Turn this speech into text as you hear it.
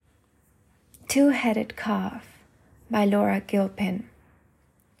Two-Headed Calf by Gilpin.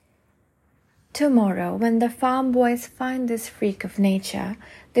 Tomorrow, when the farm boys find this freak of nature,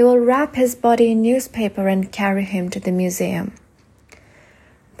 they will wrap his body in newspaper and carry him to the museum.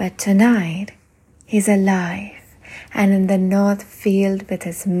 But tonight, he's alive and in the north field with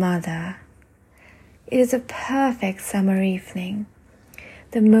his mother. It is a perfect summer evening.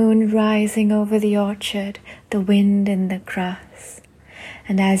 The moon rising over the orchard, the wind in the grass.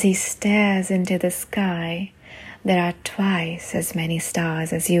 And as he stares into the sky, there are twice as many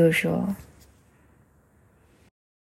stars as usual.